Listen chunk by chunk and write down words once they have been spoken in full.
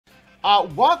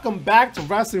Welcome back to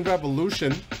Wrestling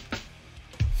Revolution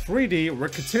 3D. We're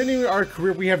continuing our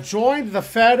career. We have joined the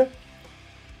Fed,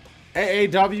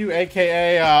 AAW,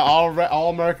 aka All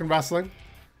American Wrestling,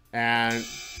 and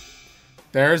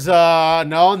there's no,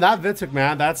 not Vince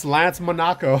McMahon. That's Lance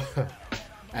Monaco,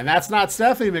 and that's not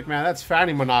Stephanie McMahon. That's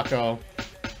Fanny Monaco.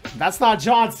 That's not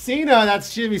John Cena.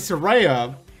 That's Jimmy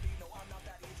Soraya,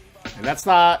 and that's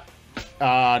not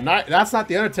that's not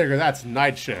the Undertaker. That's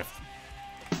Night Shift.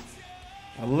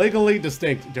 Legally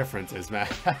distinct differences, man.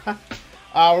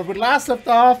 Where we last left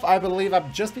off, I believe I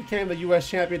just became the U.S.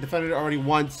 champion, defended it already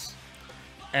once,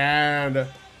 and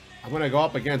I'm gonna go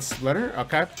up against Splitter.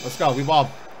 Okay, let's go. We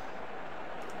bob.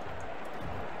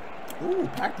 Ooh,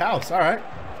 packed house. All right,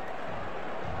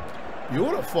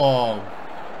 beautiful.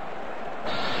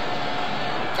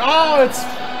 Oh, it's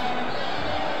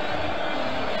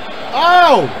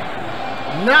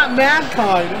not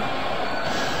Mankind.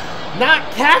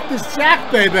 Not Cactus Jack,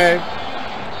 baby.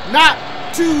 Not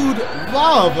Dude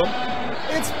Love.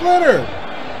 It's Splitter.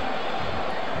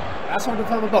 That's what I'm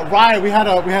talking about. Right, we had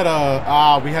a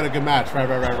good match. Right.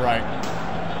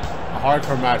 A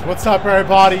hardcore match. What's up,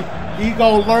 everybody? He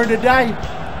gonna learn today.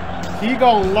 He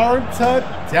gonna learn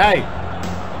today.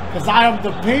 Cause I am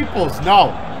the people's,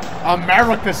 no,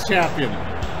 America's champion.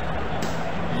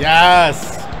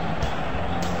 Yes.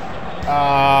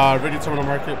 Radio Terminal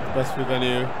Market, best food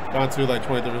venue. Gone to like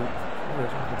 20 different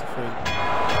food.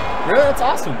 Really, that's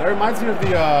awesome. That reminds me of the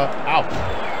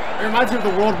It reminds me of the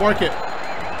World Market.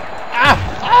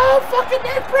 Fucking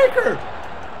neck breaker.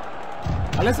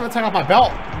 At least I'm gonna take off my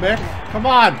belt, Mick. Come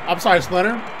on. I'm sorry,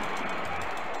 Splinter.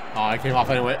 Oh, I came off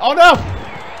anyway. Oh no!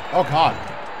 Oh god.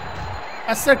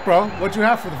 That's sick, bro. What'd you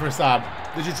have for the first time?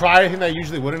 Did you try anything that you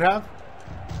usually wouldn't have?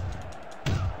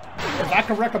 If I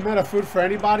could recommend a food for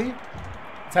anybody,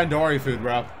 tandoori food,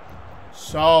 bro.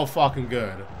 So fucking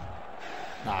good.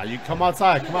 Nah, you come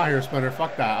outside. Come out here, Splinter.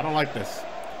 Fuck that. I don't like this.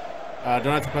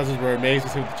 Donuts and pretzels were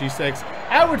amazing with the cheesesteaks.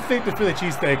 I would think the Philly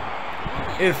cheesesteak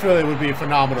in Philly would be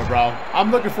phenomenal, bro.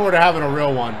 I'm looking forward to having a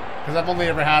real one. Because I've only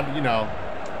ever had, you know,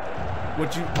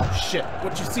 what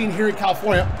you've seen here in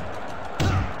California.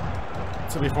 It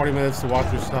took me 40 minutes to walk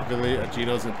through Stuff Philly,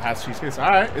 Gino's, and past cheesesteaks.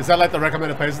 Alright. Is that like the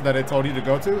recommended places that they told you to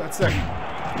go to? That's sick.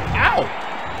 Ow!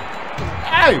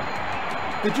 Hey!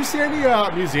 Did you see any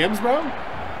museums, bro?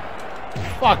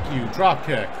 Fuck you, drop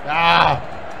kick.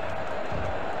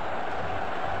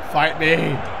 Fight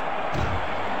me.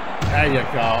 There you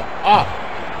go.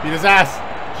 Beat his ass.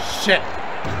 Shit.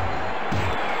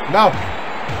 No.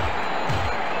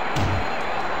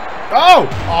 Oh,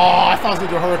 I thought I was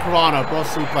gonna do a Hurricanrana. Bro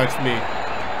suplexed me.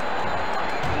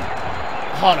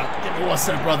 Hold up. Give me 1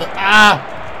 second, brother.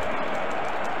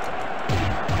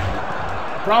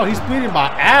 Bro, he's beating my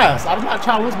ass. I'm not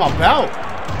trying to lose my belt.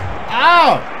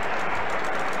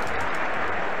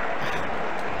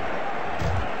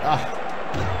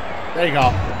 There you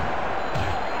go.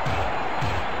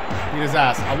 Beat his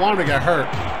ass. I want him to get hurt.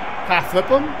 Can I flip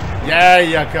him? There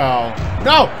you go.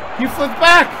 No! He flipped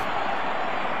back!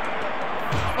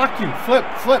 Fuck you. Flip.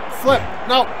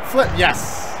 No, flip.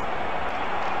 Yes.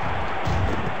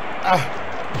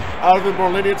 I would have been more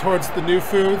lenient towards the new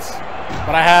foods,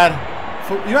 but I had...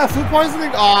 You had food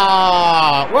poisoning?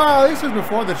 Well, at least it was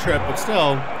before the trip, but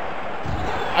still.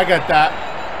 I get that.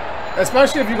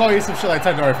 Especially if you go eat some shit like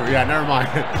tandoori food. Yeah, never mind.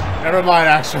 Never mind,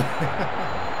 actually.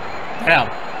 Damn.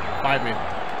 Fight me.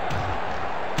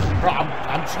 Bro,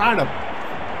 I'm trying to...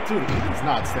 Dude, he does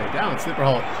not stay down. Slipper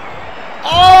hold.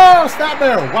 Oh, stop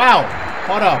there. Wow.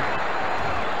 Hold up.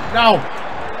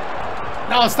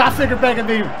 No, stop finger banging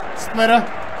me, Splitter.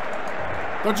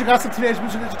 Don't you got some Teenage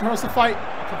Mutant Ninja Turtles to fight?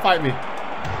 Come fight me.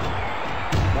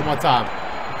 One more time.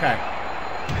 Okay.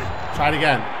 Try it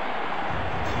again.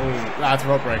 Ooh, that's a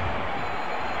rope break.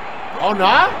 Oh,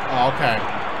 no? Oh, okay.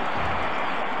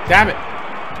 Damn it.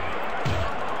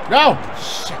 No!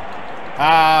 Shit.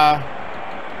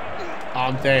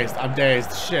 I'm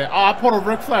dazed. Shit. Oh, I pulled a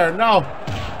Ric Flair. No.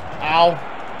 Ow.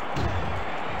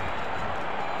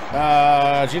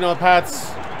 Gino and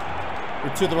Pat's were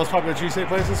two of the most popular cheesesteak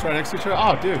places right next to each other.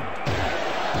 Oh, dude.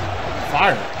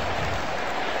 Fire.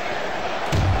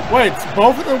 Wait,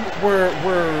 both of them were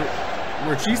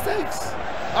cheesesteaks?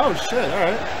 Oh shit,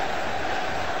 alright.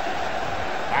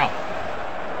 Wow.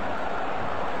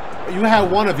 You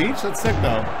had one of each? That's sick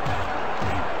though.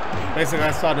 Basically,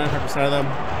 I saw 95% of them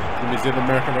in the Museum of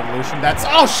American Revolution. That's...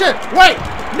 Oh shit! Wait!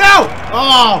 No!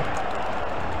 Oh!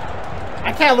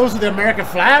 I can't lose with the American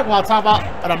flag while talking about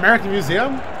an American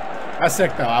museum? That's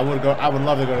sick though. I would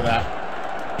love to go to that.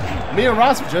 Me and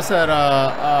Ross were just at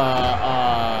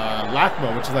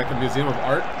LACMA, which is like a museum of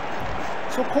art.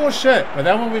 So cool shit. But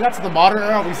then when we got to the modern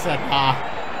era, we said,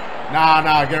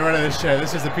 nah, get rid of this shit.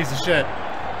 This is a piece of shit.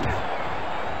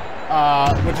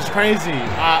 Which is crazy.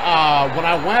 When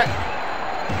I went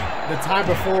the time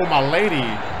before with my lady,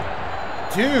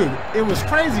 dude, it was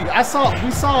crazy.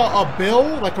 We saw a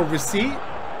bill, like a receipt,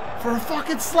 for a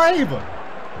fucking slave.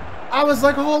 I was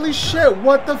like, holy shit,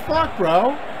 what the fuck,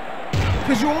 bro?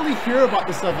 Because you only hear about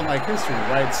this stuff in like history,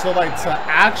 right? So like to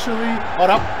actually, hold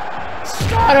up,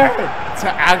 stutter, to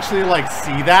actually like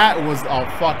see that was a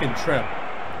fucking trip.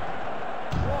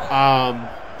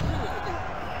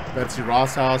 Betsy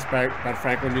Ross House, Ben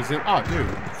Franklin Museum. Oh, dude,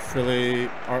 Philly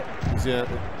Art Museum.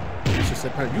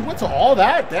 You went to all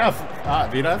that? Yeah,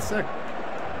 Vita, that's sick.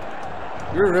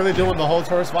 You were really doing the whole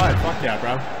tourist vibe. Fuck yeah,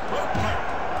 bro.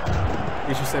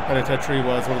 Eastern State Penitentiary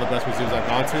was one of the best museums I've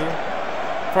gone to.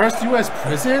 First U.S.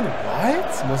 prison?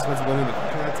 What? Most expensive building in the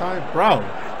country at that time? Bro,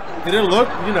 did it look,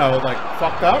 you know, like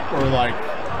fucked up or like...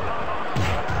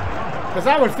 Because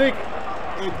I would think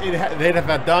they'd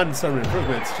have done some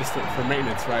improvements just for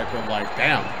maintenance, right? But like,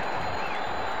 damn.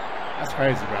 That's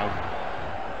crazy, bro.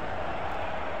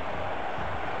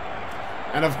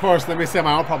 And of course, let me say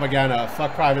my own propaganda.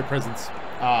 Fuck private prisons.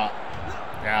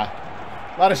 Yeah.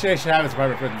 A lot of shady shit happens in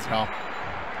private prisons, hell.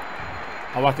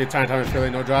 I walked the entire time in Philly,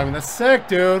 no driving. That's sick,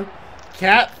 dude.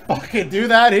 Can't fucking do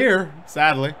that here,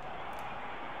 sadly.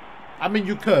 I mean,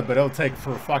 you could, but it'll take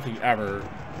for fucking ever.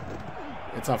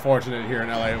 It's unfortunate here in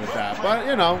LA with that. But,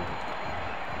 you know.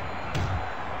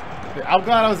 I'm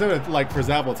glad I was able to, like, for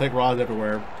example, take Roz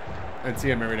everywhere and see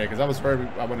him every day. Because I was worried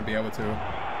I wouldn't be able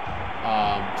to.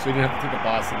 So you didn't have to take the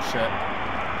bus and shit.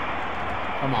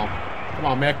 Come on. Come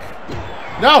on, Mick.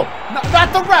 No! No,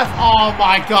 not the ref! Oh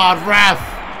my god, ref!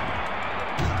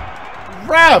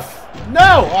 Ref!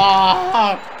 No!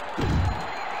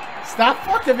 Stop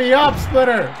fucking me up,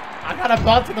 Splitter! I got a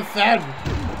butt to the Fed.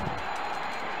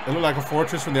 It looked like a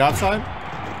fortress from the outside.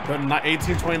 But in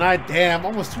 1829, damn,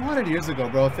 almost 200 years ago,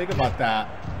 bro. Think about that.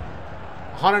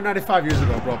 195 years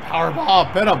ago, bro.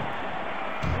 Powerball, hit him.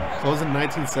 Closed in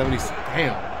 1970s.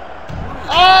 Damn.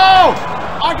 Oh!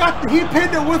 He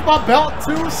pinned it with my belt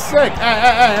too. Sick.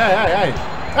 Hey,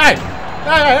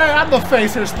 I'm the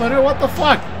face here, Splinter. What the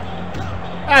fuck?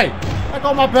 Hey, let go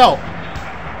of my belt.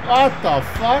 What the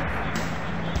fuck?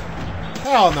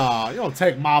 Hell no. You don't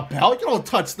take my belt. You don't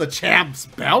touch the champ's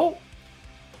belt.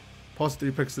 Post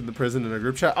 3 pics in the prison in a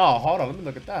group chat. Oh, hold on. Let me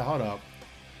look at that. Hold up.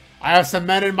 I have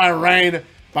cemented my reign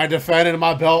by defending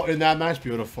my belt in that match.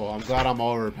 Beautiful. I'm glad I'm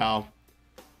over, pal.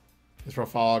 This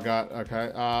profile I got.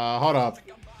 Okay. Hold up.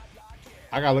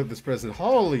 I gotta look at this prison.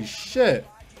 Holy shit.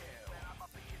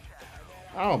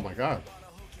 Oh my god.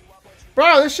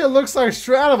 Bro, this shit looks like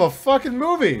straight out of a fucking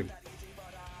movie.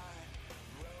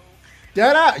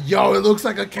 Dead. Yo, it looks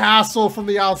like a castle from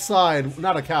the outside.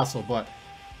 Not a castle, but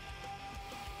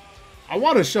I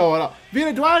want to show it up.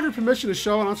 Vita, do I have your permission to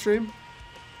show it on stream?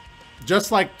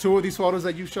 Just like 2 of these photos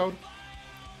that you showed?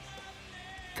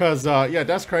 Cause yeah,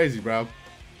 that's crazy, bro.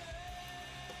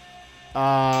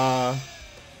 I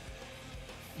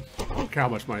don't care how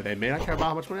much money they made. I care about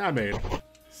how much money I made.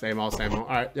 Same old, same old.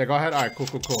 Alright, yeah, go ahead. Alright, cool.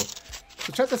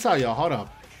 So check this out, y'all. Hold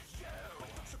up.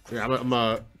 Yeah, I'm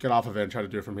gonna get off of it and try to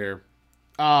do it from here.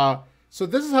 So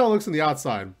this is how it looks on the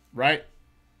outside, right?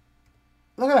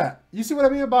 Look at that. You see what I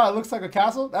mean about it looks like a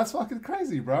castle? That's fucking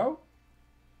crazy, bro.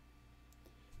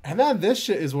 And then this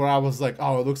shit is where I was like,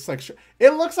 oh, it looks like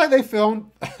it looks like they filmed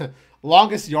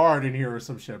Longest Yard in here or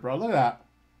some shit, bro. Look at that.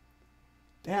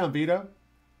 Damn, Vita.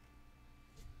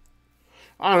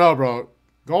 I don't know, bro.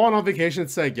 Going on vacation and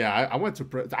say, yeah, I went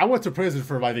to prison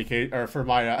for my vacation or for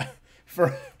my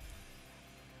for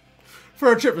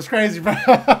a trip. It's crazy, bro.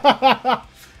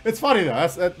 It's funny though.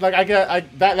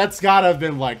 That's gotta have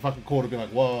been like fucking cool to be like,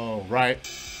 whoa, right?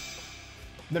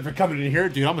 Never coming in here,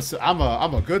 dude. I'm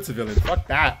a good civilian. Fuck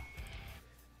that.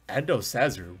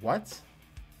 CezrDaPleazr. What?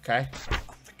 Okay.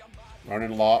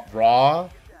 Running law raw.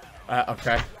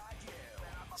 Okay.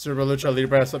 Super Lucha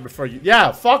Libre something before you.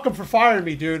 Yeah, fuck him for firing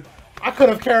me, dude. I could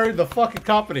have carried the fucking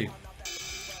company.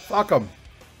 Fuck him.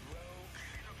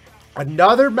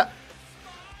 Another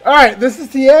Alright, this is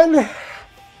the end.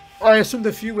 I assume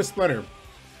the feud with Splinter.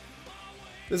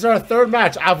 This is our 3rd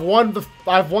match. I've won the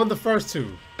first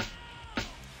 2.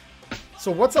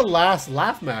 So what's a last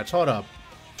laugh match? Hold up.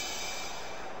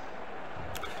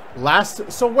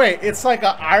 So wait, it's like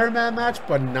an Iron Man match,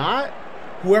 but not?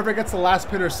 Whoever gets the last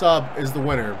pin or sub is the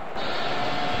winner.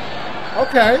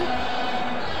 Okay.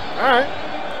 Alright.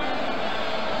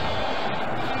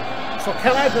 So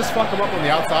can I just fuck him up on the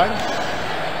outside?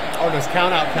 Or does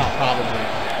count out count? Probably.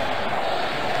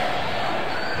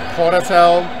 Cold as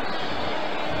hell.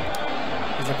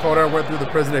 He's The cold air went through the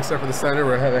prison except for the center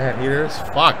where they had heaters.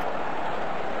 Fuck.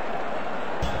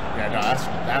 Yeah, no,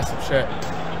 that's some shit.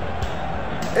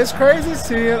 It's crazy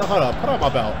seeing. Hold up, put on my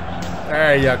belt.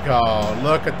 There you go.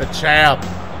 Look at the champ.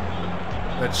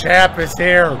 The champ is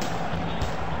here.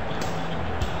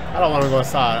 I don't want to go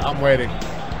inside. I'm waiting.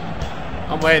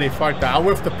 I'm waiting. Fuck that. I'm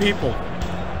with the people.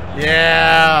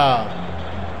 Yeah.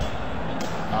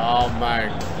 Oh my.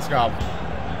 Let's go.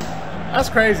 That's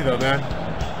crazy though, man.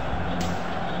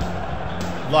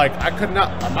 Like, I could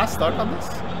not. Am I stuck on this?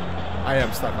 I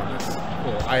am stuck on this.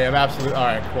 Cool. I am absolutely.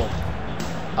 Alright, cool.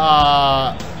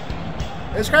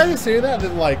 It's crazy seeing that,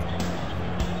 and then like.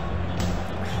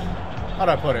 How'd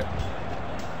I put it?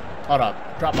 Hold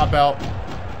up. Drop my belt.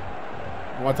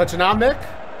 You want to touch it now, Nick?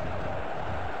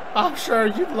 I'm sure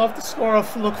you'd love to score a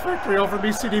fluke victory over me,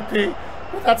 CDP,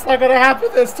 but that's not going to happen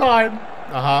this time.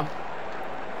 Uh-huh.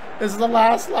 This is the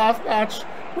last laugh match,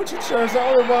 which ensures the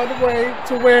only one way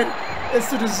to win is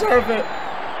to deserve it.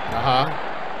 Uh-huh.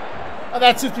 Oh,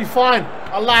 that suits me fine.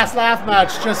 A last laugh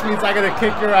match just means I got to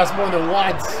kick your ass more than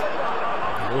once.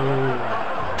 Ooh.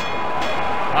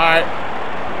 Alright.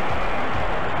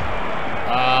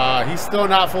 He's still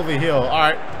not fully healed.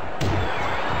 Alright.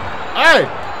 Hey!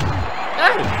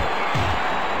 Hey!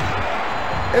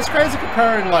 It's crazy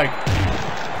comparing, like,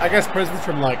 I guess prisons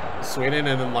from, like, Sweden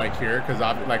and then, like, here. Because,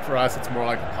 like, for us, it's more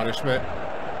like a punishment.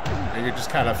 And you're just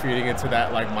kind of feeding into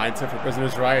that, like, mindset for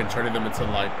prisoners, right? And turning them into,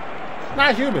 like,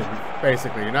 not human,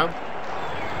 basically, you know?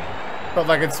 But,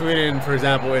 like, in Sweden, for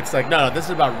example, it's like, no, this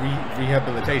is about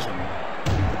rehabilitation.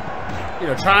 You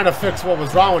know, trying to fix what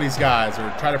was wrong with these guys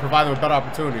or try to provide them with better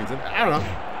opportunities. And I don't know.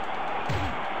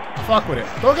 Fuck with it.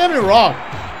 Don't get me wrong.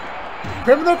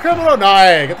 Criminal? Nah,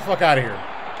 hey, get the fuck out of here.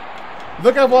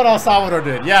 Look at what El Salvador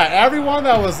did. Yeah, everyone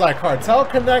that was like cartel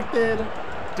connected,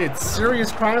 did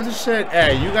serious crimes and shit.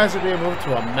 Hey, you guys are being moved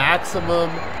to a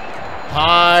maximum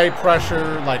high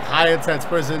pressure, like high intense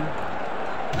prison.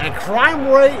 And crime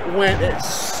rate went,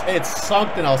 it's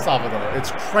sunk in El Salvador.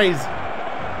 It's crazy.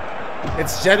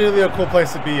 It's genuinely a cool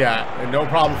place to be at, and no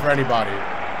problem for anybody.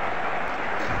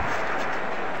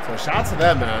 So shout out to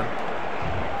them, man.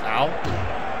 Ow.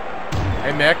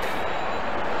 Hey, Mick.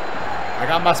 I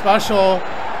got my special.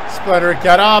 Splinter,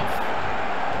 get up.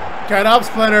 Get up,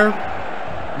 Splinter.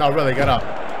 No, really, get up.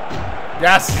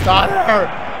 Yes, Stunner.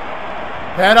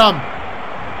 Hit him.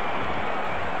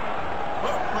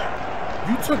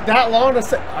 You took that long to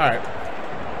say. Alright.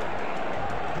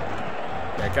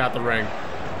 Yeah, get out the ring.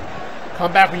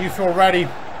 Come back when you feel ready.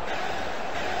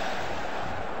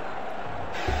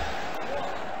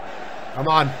 Come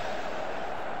on.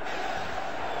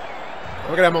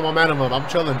 Look at that momentum. I'm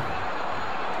chilling.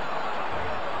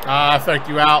 I faked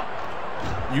you out.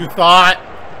 You thought.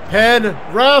 Pin.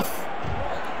 Ref.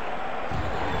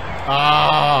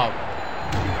 Oh.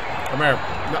 Come here.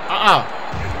 No,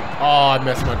 oh, I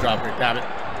missed my drop kick. Damn it.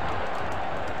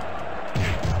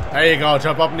 There you go.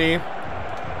 Jump up knee.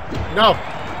 No.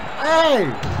 Hey,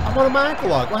 I'm on my ankle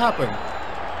lock. What happened?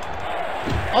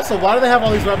 Also, why do they have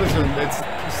all these weapons and it's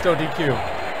still DQ?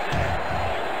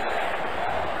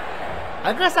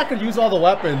 I guess I could use all the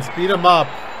weapons, beat them up.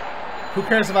 Who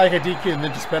cares if I get DQ and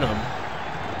then just spin them?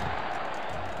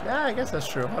 Yeah, I guess that's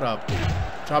true. Hold up.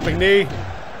 Dropping knee.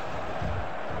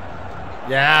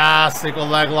 Yeah, single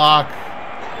leg lock.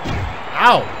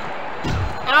 Ow.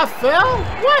 I fell?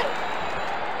 What?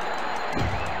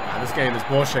 Ah, this game is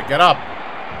bullshit. Get up.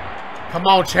 Come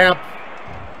on, champ.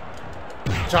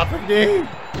 Chopping knee.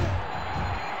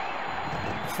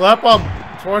 Flip him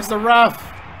towards the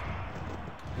ref.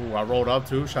 Ooh, I rolled up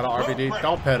too. Shout out RBD.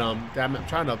 Don't pin him. Damn it, I'm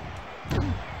trying to.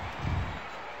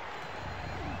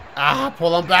 Ah,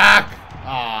 pull him back.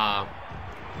 Ah.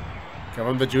 Give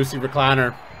him the juicy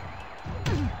recliner.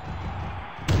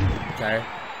 Okay.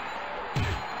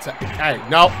 Hey,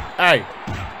 no. Hey.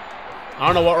 I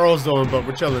don't know what Earl's doing, but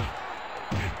we're chilling.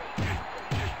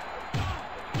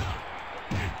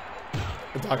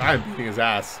 Dog, I am beating his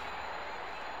ass.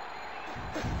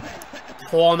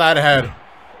 Pull on that head.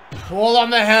 Pull on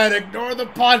the head. Ignore the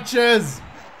punches.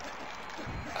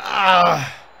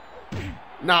 Ah.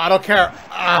 No, I don't care.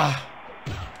 Ah.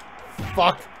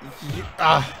 Fuck you.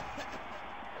 Ah.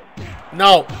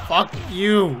 No. Fuck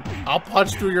you. I'll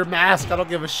punch through your mask. I don't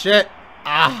give a shit.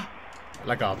 Ah.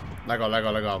 Let go. Let go. Let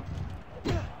go. Let go.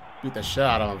 Beat the shit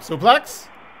out of him. Suplex.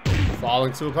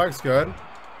 Falling suplex. Good.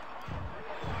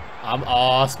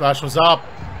 Oh, special's up.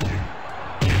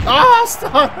 Oh,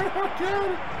 stop.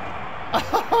 Again.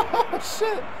 Oh,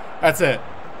 shit. That's it.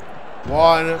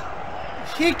 One.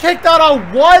 He kicked out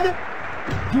on one?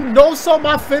 You know so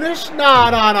my finish?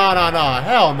 Nah.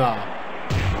 Hell no.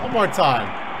 One more time.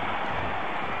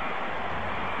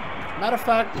 Matter of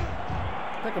fact,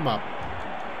 pick him up.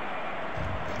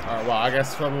 Alright, well, I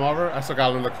guess flip him over. I still got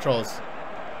him in the controls.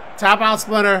 Tap out,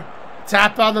 Splinter.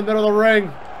 Tap out in the middle of the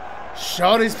ring.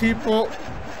 Show these people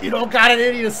you don't got it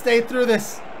in you to stay through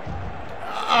this.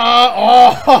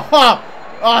 Oh,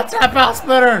 tap out,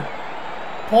 Splinter.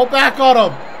 Pull back on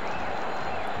him.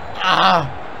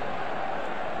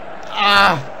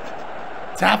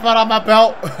 Tap out on my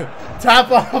belt.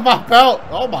 Tap out on my belt.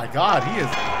 Oh my God, he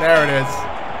is. There it is.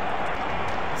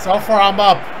 So far, I'm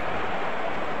up.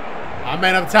 I'm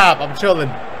in up top. I'm chilling.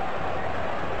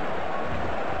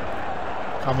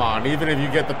 Come on, even if you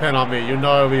get the pin on me, you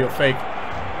know it'll be a fake.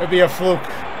 It'll be a fluke.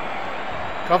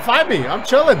 Come find me. I'm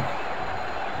chilling.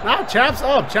 Nah, Chap's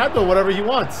up. Chap doing whatever he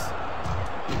wants.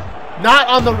 Not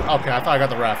on the... Okay, I thought I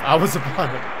got the ref. I was upon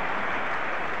it.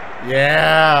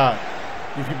 Yeah.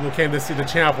 You people who came to see the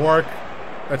champ work.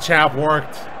 The champ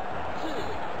worked.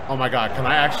 Oh my God, can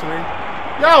I actually...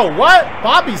 Yo, what?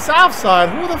 Bobby Southside?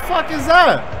 Who the fuck is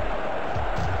that?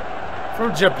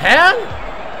 From Japan?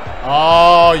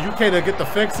 Oh, you came to get the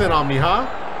fix-in on me, huh?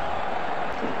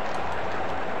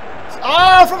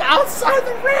 Oh, from outside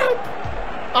the ramp!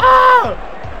 Ah!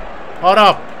 Hold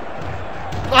up.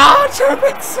 Ah,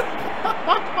 Germans!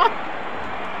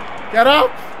 Get up!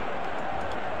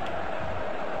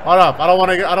 Hold up. I don't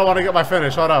want to get my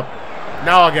finish. Hold up.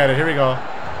 Now I'll get it. Here we go.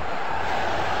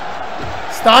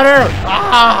 Stunner!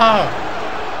 Ah!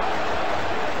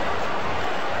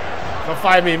 Come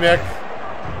find me, Mick.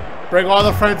 Bring all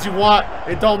the friends you want.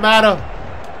 It don't matter.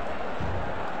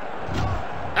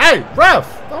 Hey,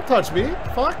 ref! Don't touch me.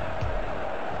 Fuck.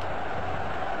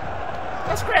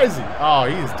 That's crazy. Oh,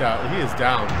 he is down. He is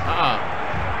down.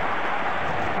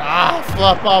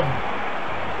 Flip him.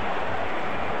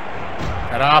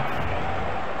 Get up.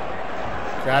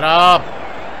 Get up.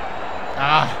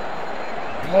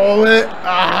 Pull it.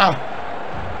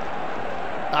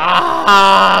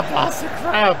 Boss of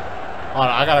crap. Hold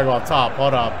on, I gotta go up top.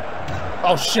 Hold up.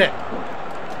 Oh shit.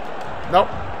 Nope.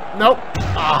 Nope.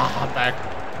 Back.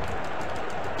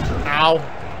 Ow.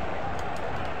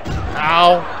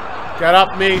 Ow. Get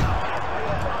up, me.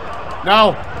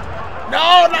 No.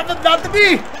 No, not the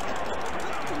knee.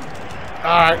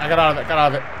 Alright, I got out of it. Got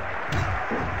out of it.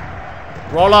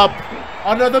 Roll up.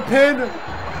 Another pin.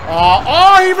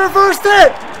 Oh, he reversed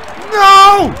it.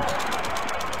 No.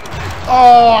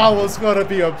 Oh, I was going to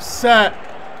be upset.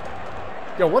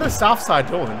 Yo, what is Southside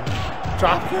doing?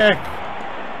 Drop kick.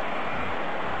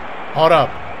 Hold up.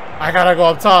 I got to go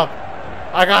up top.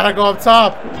 I got to go up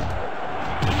top.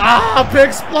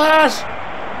 Big splash.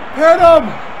 Hit him.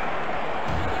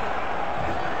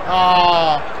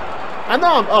 I know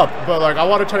I'm up, but like I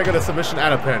want to try to get a submission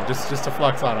and a pin, just to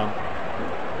flex on him.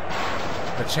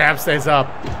 The champ stays up.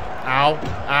 Ow,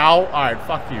 ow. All right,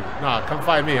 fuck you. Nah, come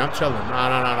fight me. I'm chilling.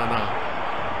 Nah.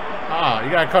 You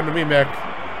gotta come to me, Mick.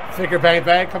 Figure bang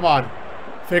bang. Come on.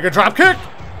 Figure drop kick.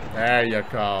 There you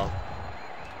go.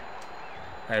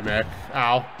 Hey, Mick.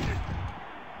 Ow.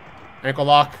 Ankle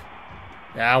lock.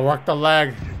 Yeah, work the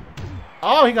leg.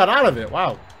 Oh, he got out of it.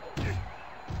 Wow.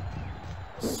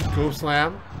 Scoop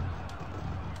slam.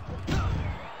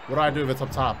 What do I do if it's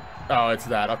up top? Oh, it's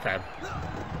that. Okay.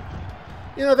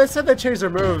 You know, they said they changed their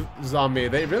moves on me.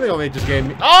 They really only just gave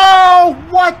me... Oh,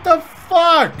 what the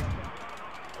fuck?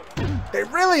 They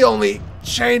really only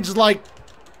changed, like,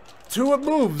 2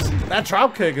 moves. That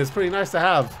drop kick is pretty nice to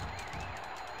have.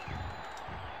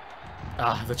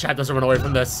 The chat doesn't run away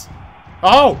from this.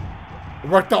 Oh!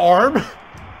 Work the arm?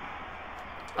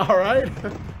 Alright.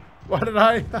 Why did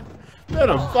I... Hit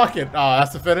him. Fuck it. Oh,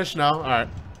 that's the finish? No? Alright.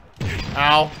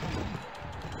 Ow.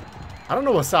 I don't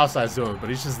know what Southside's doing, but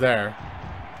he's just there.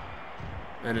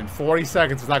 And in 40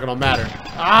 seconds, it's not going to matter.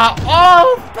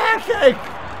 Oh! Backache!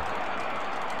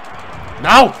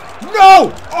 No!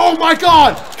 No! Oh my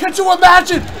God! Can you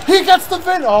imagine? He gets the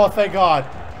fin. Oh, thank God.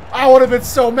 I would have been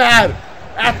so mad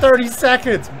at 30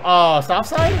 seconds.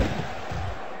 Southside?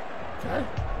 Okay.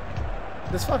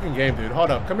 This fucking game, dude. Hold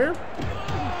up. Come here.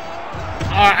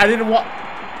 I didn't want...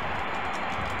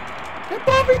 Did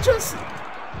Bobby just...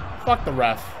 Fuck the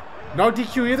ref. No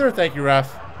DQ either? Thank you,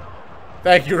 ref.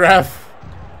 Thank you, ref.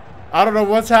 I don't know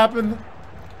what's happened.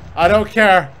 I don't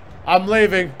care. I'm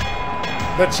leaving.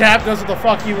 The champ does what the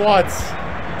fuck he wants.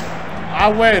 I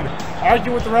win.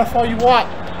 Argue with the ref all you want.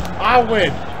 I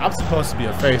win. I'm supposed to be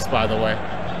a face, by the way.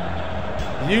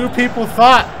 You people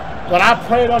thought that I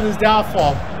played on his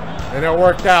downfall, and it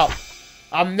worked out.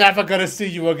 I'm never gonna see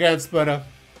you again, Splinter.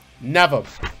 Never.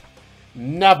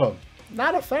 Never.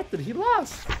 Not affected. He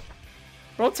lost.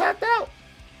 Bro tapped out.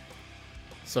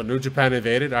 So New Japan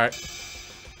invaded. All right.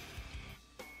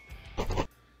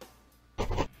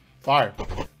 Fire.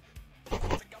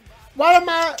 Why am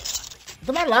I...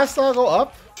 Did my lifestyle go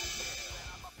up?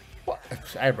 What?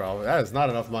 Hey, bro, that is not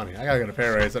enough money. I gotta get a pay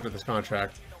raise after this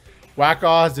contract.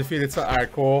 Whack-Aws defeated...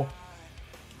 Alright, cool.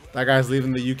 That guy's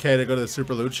leaving the UK to go to the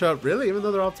Super Lucha. Really? Even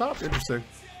though they're on top? Interesting.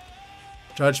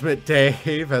 Judgment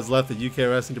Dave has left the UK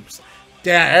wrestling to...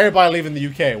 Damn, everybody leaving the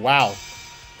UK. Wow.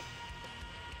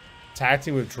 Tag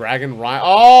team with Dragon Ryan.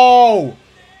 Oh!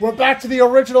 We're back to the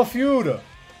original feud.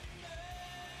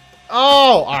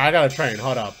 Oh! Alright, I gotta train.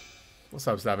 Hold up. What's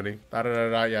up, 70?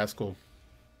 Da-da-da-da. Yeah, it's cool.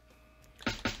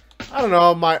 I don't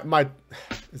know. My...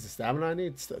 Is it stamina I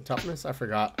need? Toughness? I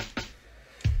forgot.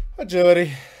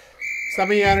 Agility.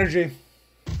 Stamina energy.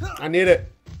 I need it.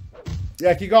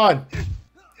 Yeah, keep going.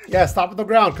 Yeah, stop at the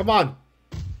ground. Come on.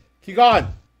 Keep going.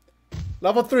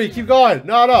 Level 3. Keep going.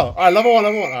 No, no. All right, level 1.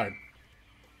 Level 1. All right.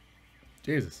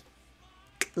 Jesus.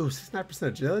 Ooh, 69%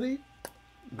 agility?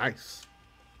 Nice.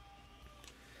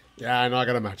 Yeah, I know I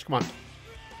got a match. Come on.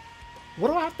 What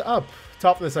do I have to up?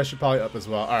 Toughness I should probably up as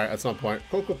well. All right, at some point.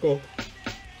 Cool, cool, cool.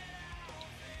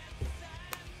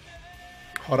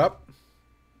 Hold up.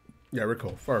 Yeah, we're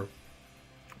cool.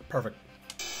 Perfect.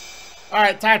 All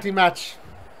right, tag team match.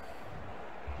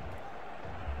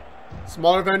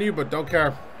 Smaller venue, but don't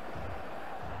care.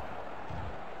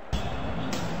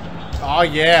 Oh,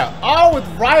 yeah. Oh, with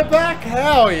Ryback?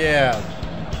 Hell yeah.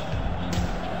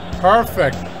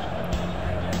 Perfect.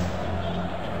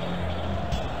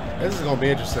 This is going to be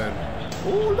interesting.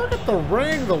 Ooh, look at the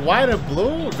ring. The white and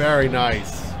blue. Very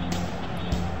nice.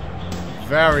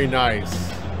 Very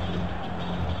nice.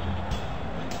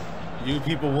 You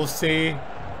people will see.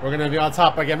 We're going to be on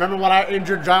top again. Remember when I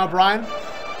injured John O'Brien?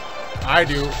 I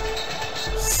do.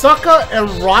 Sucker and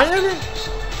Ryan?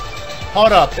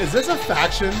 Hold up. Is this a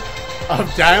faction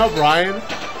of Daniel Bryan,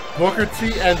 Booker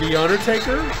T, and The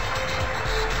Undertaker?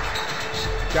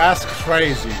 That's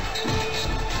crazy.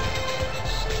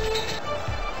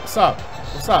 What's up?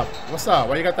 What's up? What's up?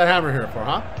 Why you got that hammer here for,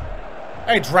 huh?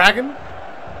 Hey, Dragon.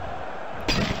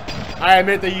 I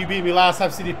admit that you beat me last time,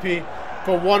 CDP,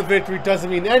 but one victory doesn't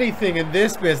mean anything in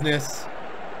this business.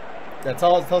 Yeah,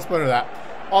 tell Splinter that.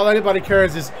 All anybody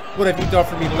cares is what have you done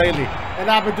for me lately, and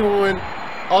all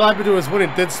I've been doing is winning.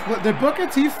 Did Booker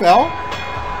T fell?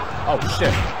 Oh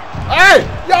shit! Hey,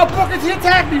 yo, Booker T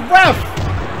attacked me, ref!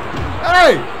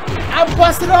 Hey, I'm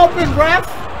busted open,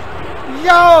 ref!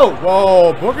 Yo,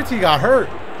 whoa, Booker T got hurt.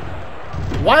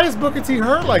 Why is Booker T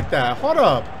hurt like that? Hold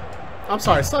up. I'm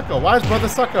sorry, Sucker. Why is Brother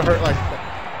Sucker hurt like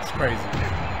that? It's crazy.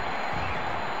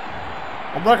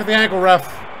 I'm looking at the ankle, ref.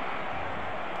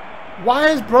 Why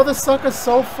is Brother Sucker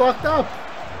so fucked up?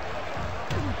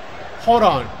 Hold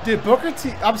on. Did Booker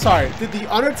T... I'm sorry. Did The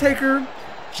Undertaker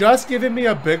just giving me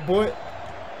a big boy...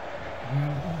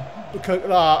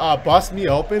 bust me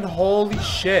open? Holy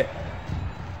shit.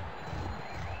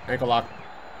 Ankle lock.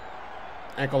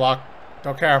 Ankle lock.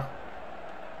 Don't care.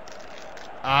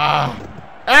 Ah.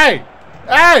 Hey!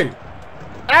 Hey!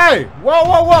 Hey! Whoa,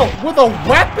 whoa, whoa! With a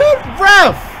weapon?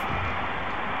 Ref!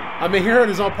 I mean, he hurt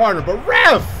his own partner, but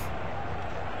ref!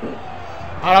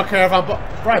 I don't care if I'm...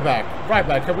 Right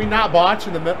back. Can we not botch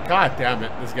in the middle? God damn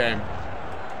it, this game.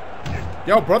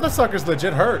 Yo, Brother Sucker's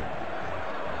legit hurt.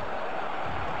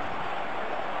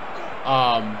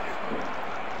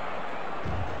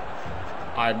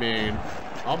 I mean...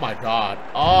 Oh my god.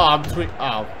 Oh, I'm tweak...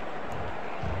 Oh.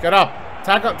 Get up.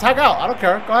 Tag out. I don't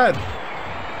care. Go ahead.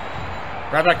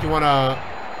 Ryback, you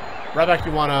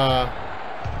wanna...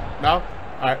 No?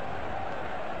 Alright.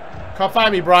 Come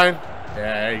find me, Brian.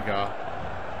 Yeah, there you go.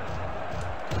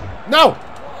 No!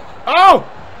 Oh!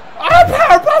 I'm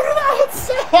powerbomb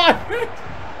outside!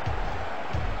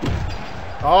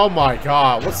 Oh my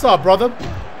god. What's up, brother?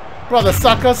 Brother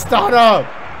Sucker, start up!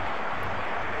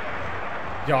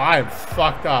 Yo, I am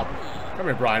fucked up. Come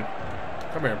here, Brian.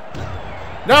 Come here.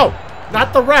 No!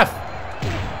 Not the ref!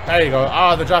 There you go.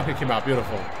 Oh, the dropkick came out.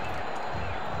 Beautiful.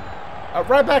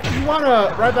 Ryback, you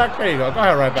wanna... Ryback, there you go. Go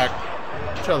ahead, Ryback.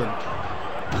 Chilling.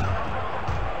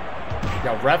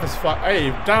 Yo, ref is fuck.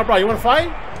 Hey, Donald Bryan, you wanna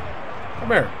fight? Come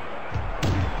here.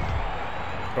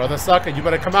 Brother Sucker, you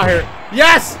better come out here.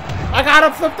 Yes! I got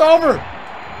him flipped over!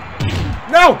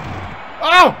 No!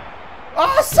 Oh!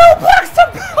 Oh, suplex!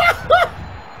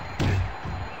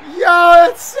 Yo,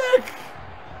 that's sick!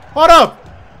 Hold up!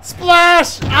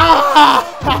 Splash! Ah!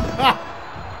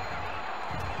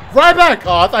 Ryback!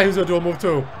 Oh, I thought he was gonna do a move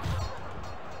too.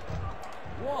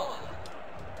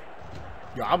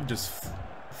 Yo, I'm just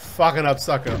fucking up,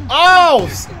 Sucker. Oh!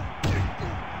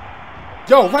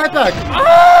 Yo, Ryback!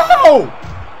 Oh!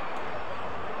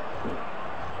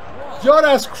 Yo,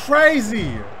 that's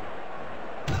crazy.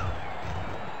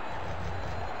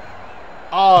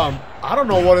 I don't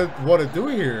know what to do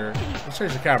here. Let's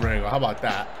change the camera angle. How about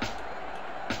that?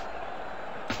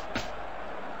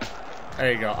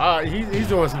 There you go. He's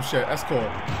doing some shit. That's cool.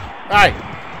 Alright.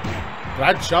 Did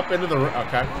I jump into the...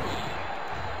 Okay.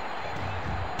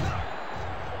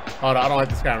 Hold on. I don't like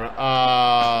this camera.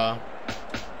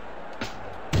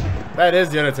 That is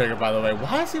The Undertaker, by the way.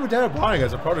 Why is he with Daniel Bryan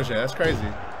as a protege? That's crazy.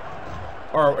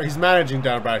 Or he's managing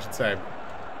Daniel Bryan, I should say.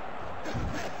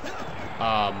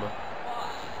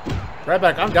 Right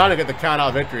back. I'm down to get the count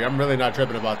out victory. I'm really not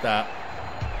tripping about that.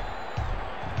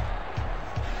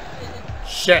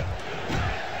 Shit.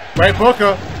 Great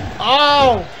Booker.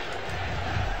 Oh!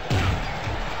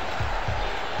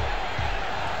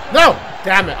 No!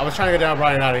 Damn it. I was trying to get Daniel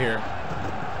Bryan out of here.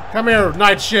 Come here,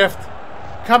 Night Shift.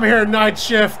 Come here, Night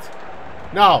Shift.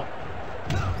 No.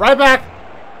 Right back.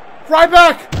 Right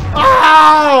back.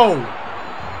 Oh!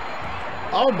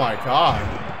 Oh my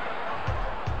god.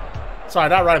 Sorry,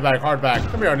 not right back. Hard back.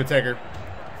 Come here, Undertaker.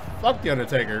 Fuck the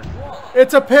Undertaker.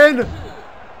 It's a pin.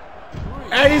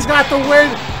 And he's got the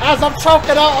win as I'm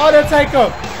choking out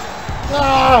Undertaker.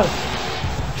 Ah!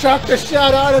 Choke the shit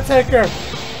out of Undertaker.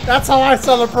 That's how I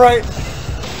celebrate.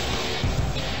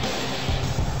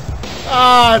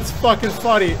 Ah, it's fucking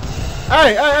funny.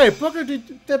 Hey, Booker, did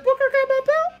Booker come up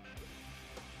out?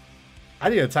 I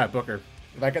need to type Booker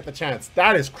if I get the chance.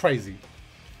 That is crazy.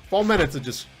 4 minutes of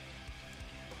just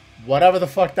whatever the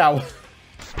fuck that was.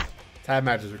 Tag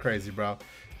matches are crazy, bro.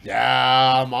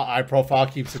 Yeah, my profile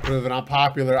keeps improving. I'm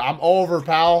popular. I'm over,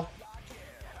 pal.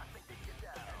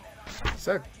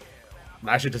 Sick. I'm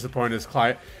actually disappointed in this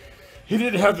client. He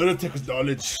didn't have the Undertaker's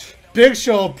knowledge. Big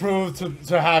Show proved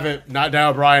to have it. Not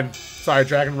Daniel Bryan. Sorry,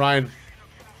 Dragon Ryan.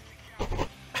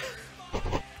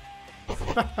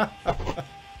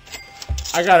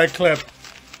 I got a clip.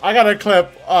 I got to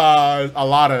clip a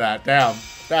lot of that. Damn.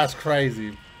 That's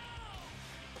crazy.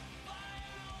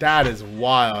 That is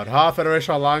wild. Huh?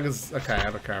 Federation Online is... Okay,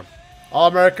 I don't care. All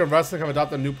American Wrestling have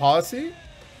adopted a new policy.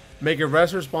 Making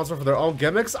wrestlers responsible for their own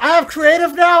gimmicks. I have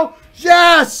creative now!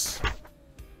 Yes!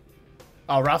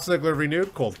 Oh, Ralph Ziggler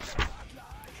renewed? Cool.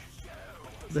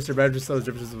 Mr. Benjamin still has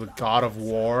differences with God of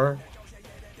War.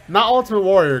 Not Ultimate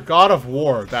Warrior. God of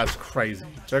War. That's crazy.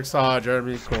 Jigsaw,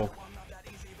 Jeremy, cool.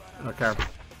 Okay.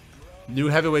 New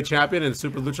heavyweight champion in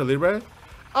Super Lucha Libre.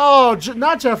 Oh,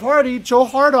 not Jeff Hardy. Joe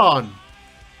Hardon.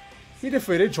 He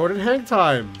defeated Jordan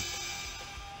Hangtime.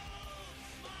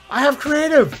 I have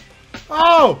creative.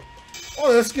 Oh,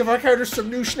 let's give our characters some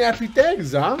new snappy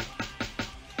things, huh?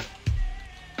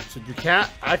 So you can't.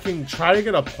 I can try to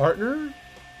get a partner.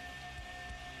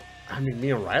 I mean, me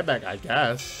and Ryback, I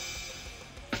guess.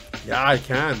 Yeah, I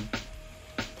can.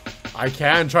 I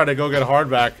can try to go get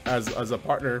Hardback as a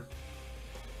partner.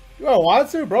 You don't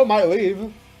want to, bro? Might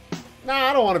leave. Nah,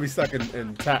 I don't want to be stuck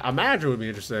in a manager would be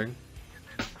interesting.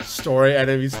 Story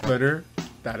enemy splinter.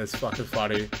 That is fucking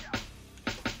funny.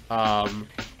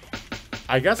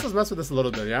 I guess let's mess with this a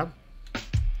little bit, yeah?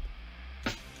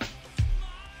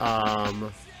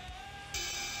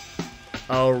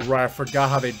 Oh, right. I forgot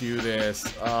how they do this.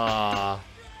 Oh,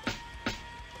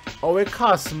 it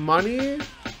costs money?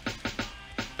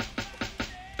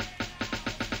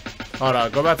 Hold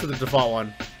on. Go back to the default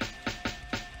one.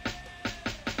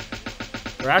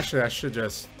 Or actually, I should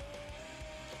just...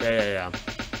 Yeah.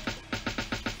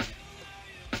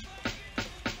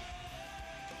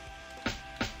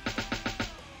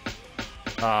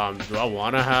 Do I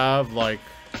want to have, like...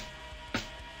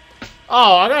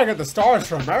 Oh, I gotta get the stars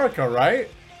for America, right?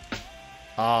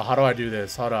 How do I do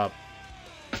this? Hold up.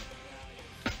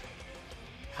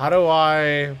 How do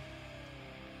I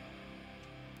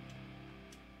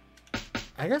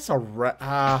guess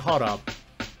hold up.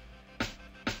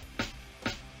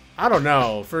 I don't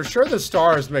know. For sure the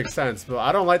stars make sense, but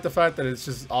I don't like the fact that it's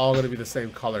just all gonna be the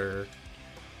same color.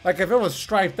 Like, if it was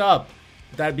striped up,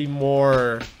 that'd be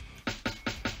more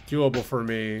doable for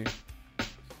me.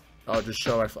 Oh, just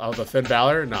show the Finn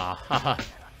Balor? Nah. Haha.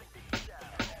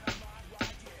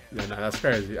 Yeah, no, that's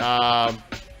crazy. I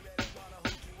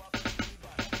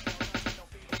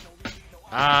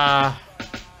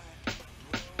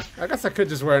guess I could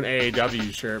just wear an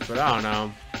AAW shirt, but I don't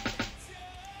know.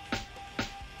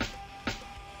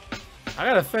 I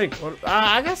gotta think.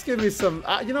 I guess give me some...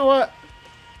 you know what?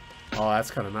 Oh,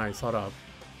 that's kind of nice. Hold up.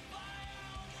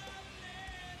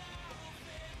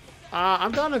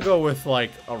 I'm gonna go with,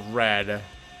 like, a red.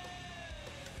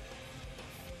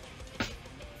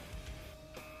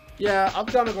 Yeah, I'm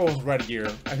gonna go with red gear.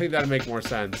 I think that'd make more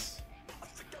sense.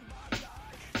 I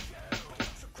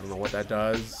don't know what that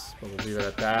does, but we'll leave it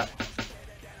at that.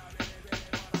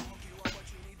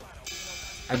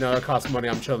 I know it costs money.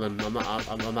 I'm chilling.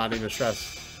 I'm not even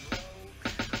stressed.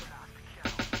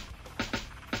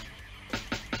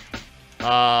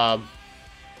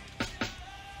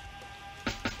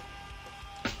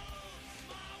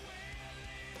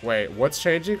 Wait, what's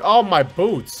changing? Oh, my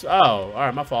boots. Oh, all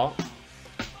right, my fault.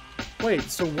 Wait,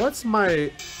 so what's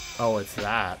my... Oh, it's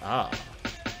that. Ah.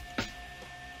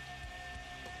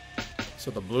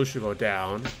 So the blue should go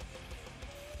down.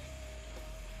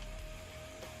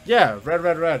 Yeah, red,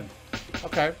 red, red.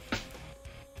 Okay.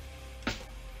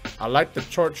 I like the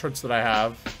short shorts that I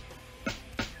have.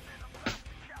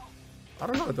 I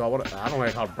don't know, though. I don't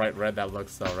like how bright red that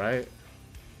looks, though, right?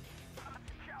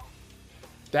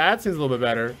 That seems a little bit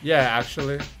better. Yeah,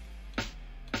 actually.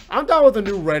 I'm down with the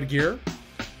new red gear.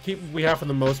 Keep what we have for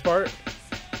the most part.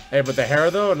 Hey, but the hair,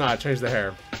 though? Nah, change the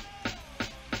hair.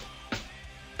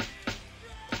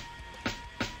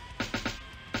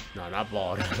 No, not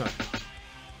bald.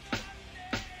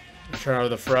 Turn over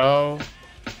the fro.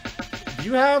 Do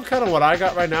you have kind of what I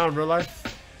got right now in real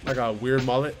life? Like a weird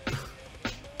mullet?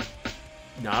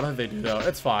 No, I don't think they do, though.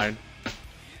 It's fine.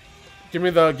 Give me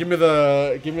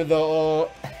the,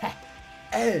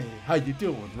 hey, how you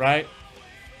doing, right?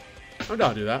 I'm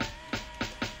down to do that.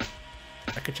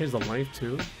 I could change the length,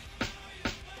 too.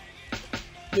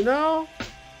 You know?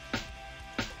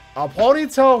 A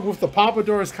ponytail with the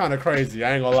pompadour is kind of crazy.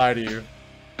 I ain't gonna lie to you.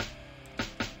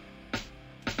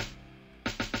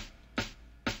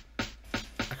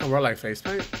 I can wear, like, face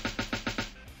paint.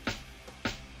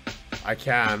 I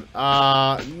can.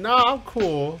 No, I'm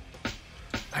cool.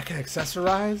 I can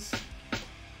accessorize.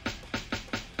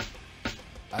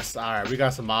 That's alright. We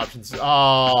got some options.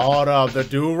 Oh, hold up. The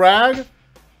do-rag?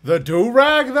 The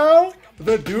do-rag, though?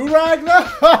 The do-rag,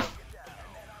 though?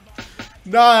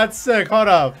 No, that's sick. Hold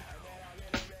up.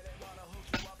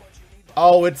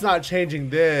 Oh, it's not changing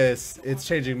this. It's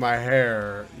changing my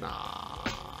hair. Nah,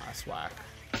 that's whack.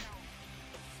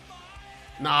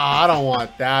 Nah, I don't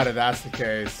want that if that's the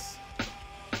case.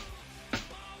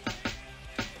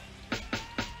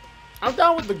 I'm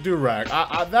down with the do-rag.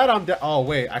 That I'm down. Oh,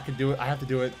 wait. I can do it. I have to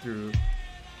do it through...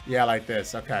 Yeah, like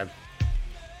this. Okay.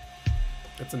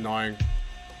 It's annoying.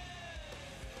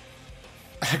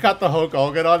 I got the Hulk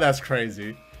Hogan on. That's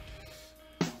crazy.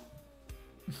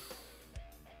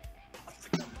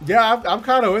 Yeah, I'm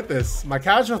kind of with this. My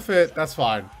casual fit, that's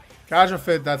fine. Casual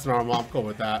fit, that's normal. I'm cool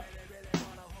with that.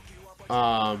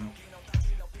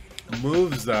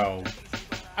 Moves, though.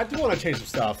 I do want to change some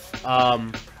stuff.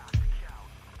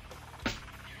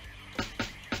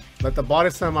 Like the body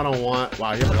slam, I don't want.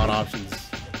 Wow, you have a lot of options.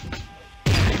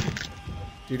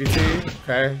 DDT,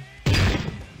 okay.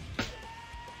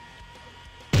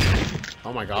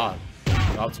 Oh my god.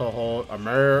 Up to hold.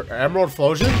 Emerald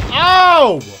Flosion?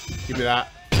 Oh! Give me that.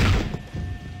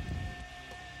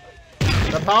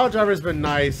 The power driver's been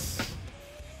nice.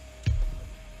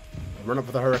 Run up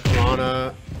with the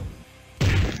Hurricanrana.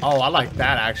 Oh, I like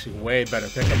that actually way better.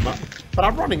 Pick him up. But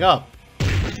I'm running up.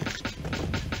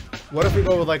 What if we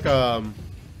go with like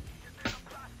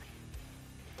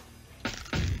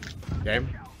game?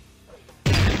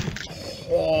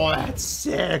 Oh, that's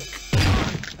sick.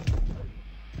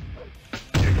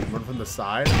 Run from the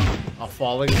side. A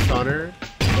falling stunner.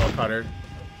 Skull cutter.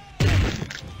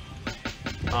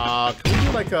 Can we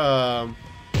do like a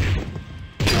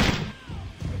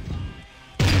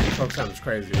choke slam is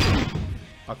crazy.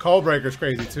 A cold breaker's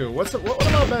crazy too. What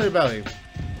about belly belly?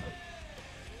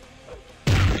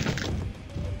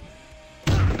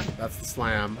 That's the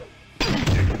slam.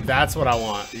 That's what I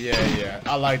want. Yeah, yeah.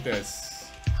 I like this.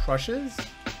 Crushes?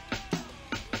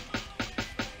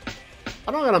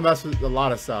 I'm not gonna mess with a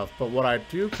lot of stuff, but what I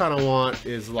do kind of want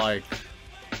is like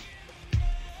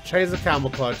change the camel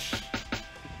clutch.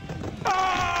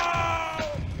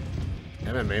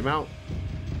 MMA mount.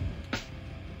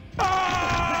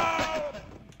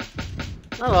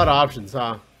 Not a lot of options,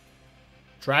 huh?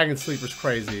 Dragon Sleeper's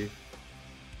crazy.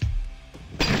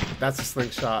 That's a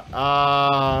slingshot.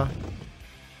 I'm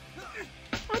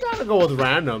gonna go with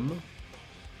random.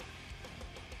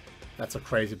 That's a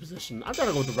crazy position. I'm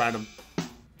gonna go with the random.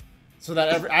 So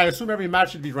that I assume every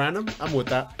match should be random. I'm with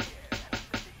that.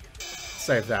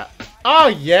 Save that. Oh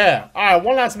yeah! Alright,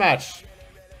 one last match.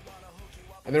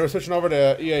 And then we're switching over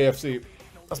to EAFC.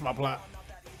 That's my plan.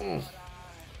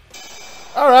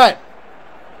 Alright.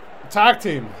 Tag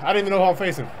team. I didn't even know who I'm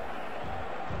facing.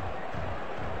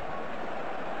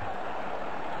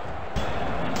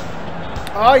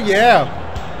 Oh yeah.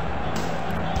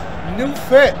 New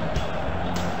fit.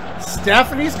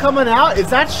 Stephanie's coming out? Is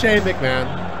that Shane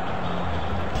McMahon?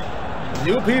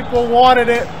 You people wanted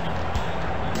it.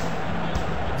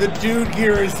 The dude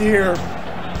gear is here.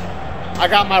 I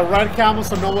got my red camel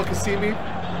so no one can see me.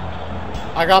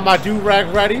 I got my do-rag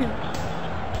ready.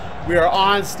 We are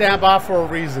on standby for a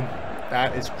reason.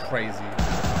 That is crazy.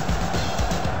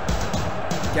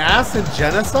 Gas and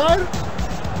genocide?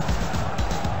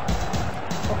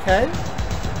 Okay.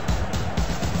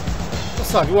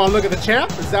 What's up? You want to look at the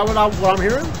champ? Is that what I'm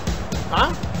hearing?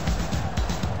 Huh?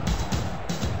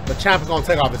 The champ is going to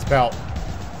take off his belt.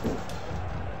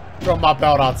 Throw my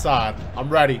belt outside. I'm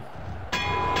ready.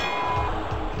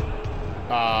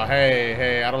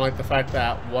 Hey, I don't like the fact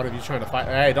that one of you trying to fight.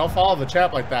 Hey, don't follow the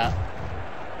champ like that.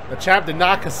 The champ did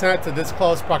not consent to this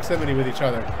close proximity with each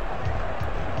other.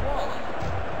 Oh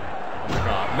my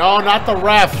god. No, not the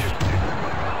ref.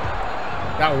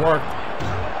 That worked.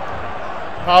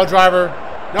 Power driver.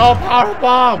 No, power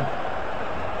bomb.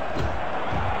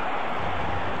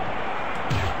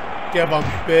 Give him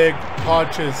big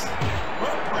punches.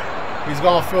 He's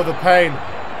gonna feel the pain.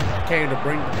 Came to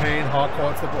bring the pain.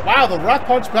 Hardcore. Wow, the ref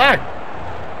punched back.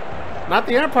 Not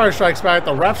the Empire strikes back.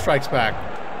 The ref strikes back.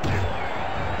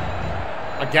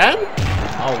 Again?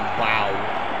 Oh wow.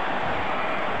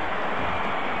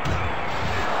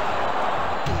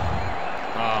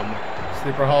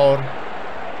 Sleeper hold.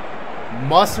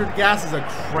 Mustard Gas is a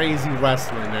crazy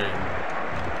wrestling name.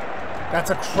 That's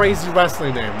a crazy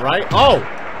wrestling name, right? Oh!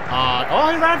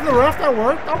 He ran for the ref. That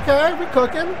worked. Okay, we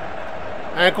cooking.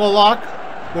 Ankle lock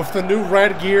with the new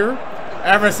red gear.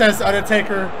 Ever since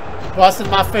Undertaker busted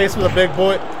my face with a big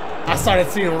boot, I started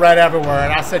seeing red everywhere.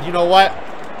 And I said, you know what?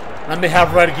 Let me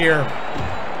have red gear.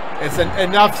 It's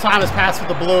enough time has passed with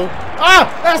the blue. Ah!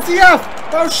 SDF!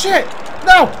 Oh shit!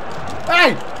 No!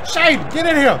 Hey! Shane! Get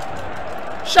in here!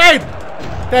 Shane!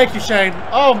 Thank you, Shane.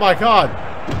 Oh my god.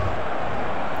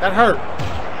 That hurt.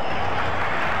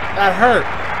 That hurt.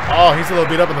 Oh, he's a little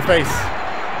beat up in the face.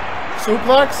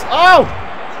 Suplex? Oh!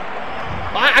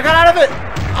 I got out of it!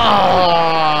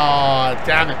 Oh,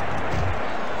 damn it.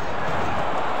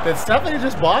 Did Stephanie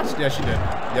just botch? Yes, she did.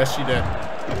 Yes, she did.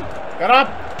 Get up!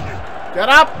 Get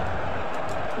up!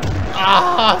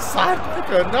 Ah, side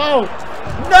kicker. No!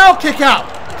 No, kick out!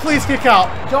 Please kick out.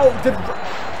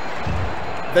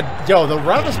 Yo, the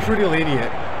ref is pretty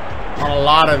lenient on a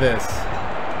lot of this.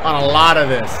 On a lot of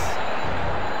this.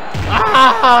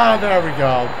 Ah, there we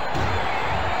go.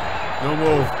 No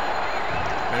move.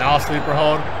 And all sleeper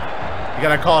hold. You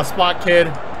gotta call a spot, kid.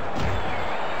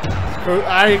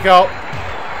 There you go.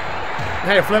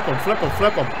 Hey, flip him, flip him,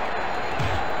 flip him.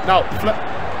 No, flip.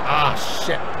 Ah,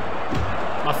 shit.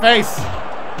 My face.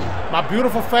 My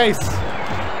beautiful face.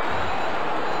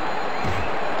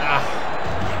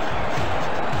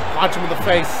 Punch him in the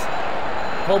face.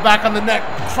 Pull back on the neck.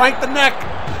 Crank the neck.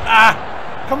 Ah.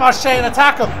 Come on, Shane.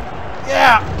 Attack him.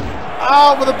 Yeah.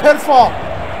 Oh, with a pinfall.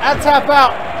 And tap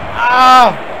out.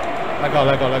 Ah. Let go,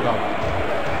 let go, let go.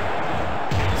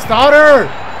 Stunner.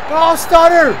 Oh,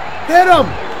 stunner. Hit him.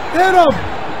 Hit him.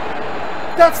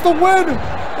 That's the win.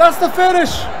 That's the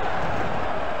finish.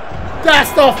 That's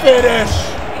the finish.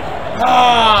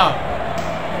 Ah.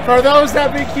 For those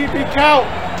that be keeping count,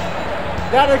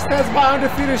 that extends my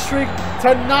undefeated streak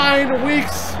to 9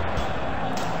 weeks.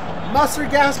 Mustard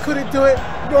Gas couldn't do it,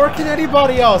 nor can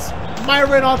anybody else. My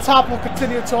reign on top will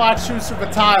continue until I choose to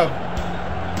retire.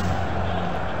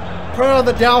 Pray on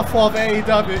the downfall of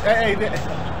AEW.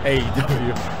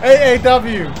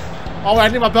 AAW. Oh, I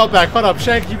need my belt back. Hold up,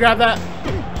 Shane, can you grab that?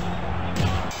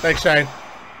 Thanks, Shane.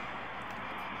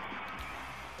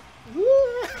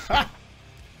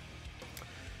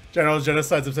 General's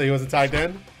Genocides upset he wasn't tagged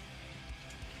in.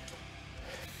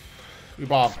 We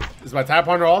bob. Is my tap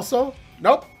partner also?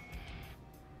 Nope.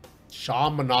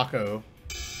 Shawn Monaco.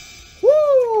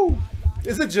 Woo!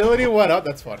 His agility went up.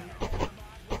 That's funny.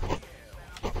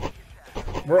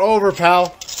 We're over,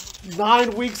 pal.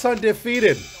 9 weeks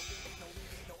undefeated.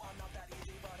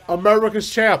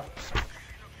 America's champ.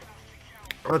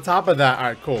 On top of that,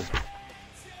 alright, cool.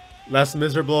 Les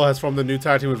Miserable has formed the new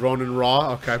tag team with Ronin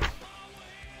Raw. Okay.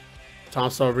 Tom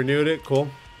Starr renewed it. Cool.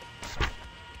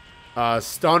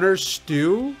 Stunner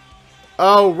Stew.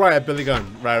 Oh, right. Billy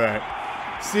Gunn. Right.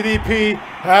 CDP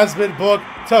has been booked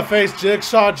to face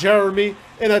Jigsaw Jeremy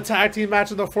in a tag team match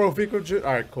in the 4th week of June.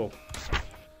 Alright, cool.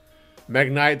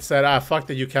 Meg Knight said, fuck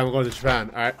that, you can't go to Japan.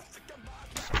 Alright.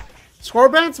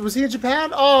 Scorbands? Was he in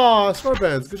Japan? Oh,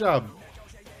 Scorbands. Good job.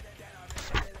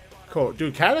 Cool.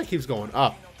 Dude, Canada keeps going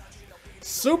up.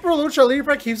 Super Lucha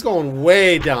Libre keeps going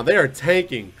way down. They are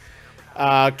tanking.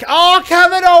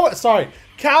 Kevin Owens. Sorry.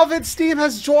 Calvin Steen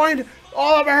has joined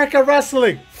All American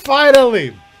Wrestling.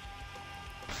 Finally.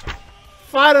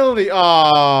 Finally.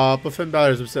 But Finn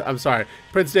Balor is upset. I'm sorry.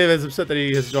 Prince David is upset that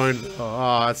he has joined.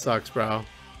 Oh, that sucks, bro.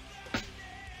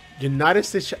 United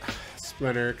States.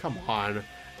 Splinter, come on.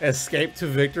 Escape to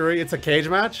victory. It's a cage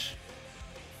match.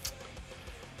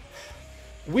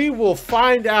 We will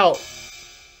find out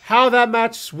how that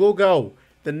match will go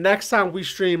the next time we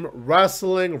stream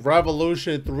Wrestling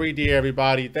Revolution 3D,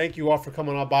 everybody. Thank you all for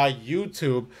coming on by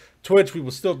YouTube. Twitch, we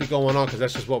will still be going on because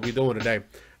that's just what we're doing today.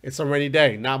 It's a rainy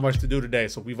day. Not much to do today,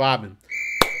 so we vibing.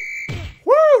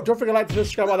 Woo! Don't forget to like,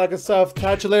 subscribe, all that good stuff.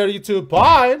 Catch you later, YouTube.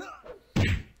 Bye!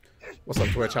 What's up,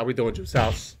 Twitch? How we doing, Juice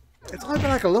House? It's only been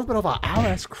like a little bit of an hour.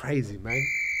 That's crazy, man.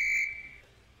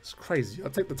 It's crazy. I'll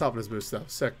take the top of this boost, though.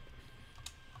 Sick.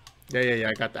 Yeah,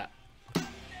 I got that.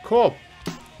 Cool.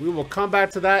 We will come back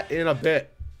to that in a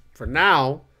bit. For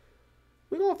now,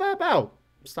 we're going to vibe out.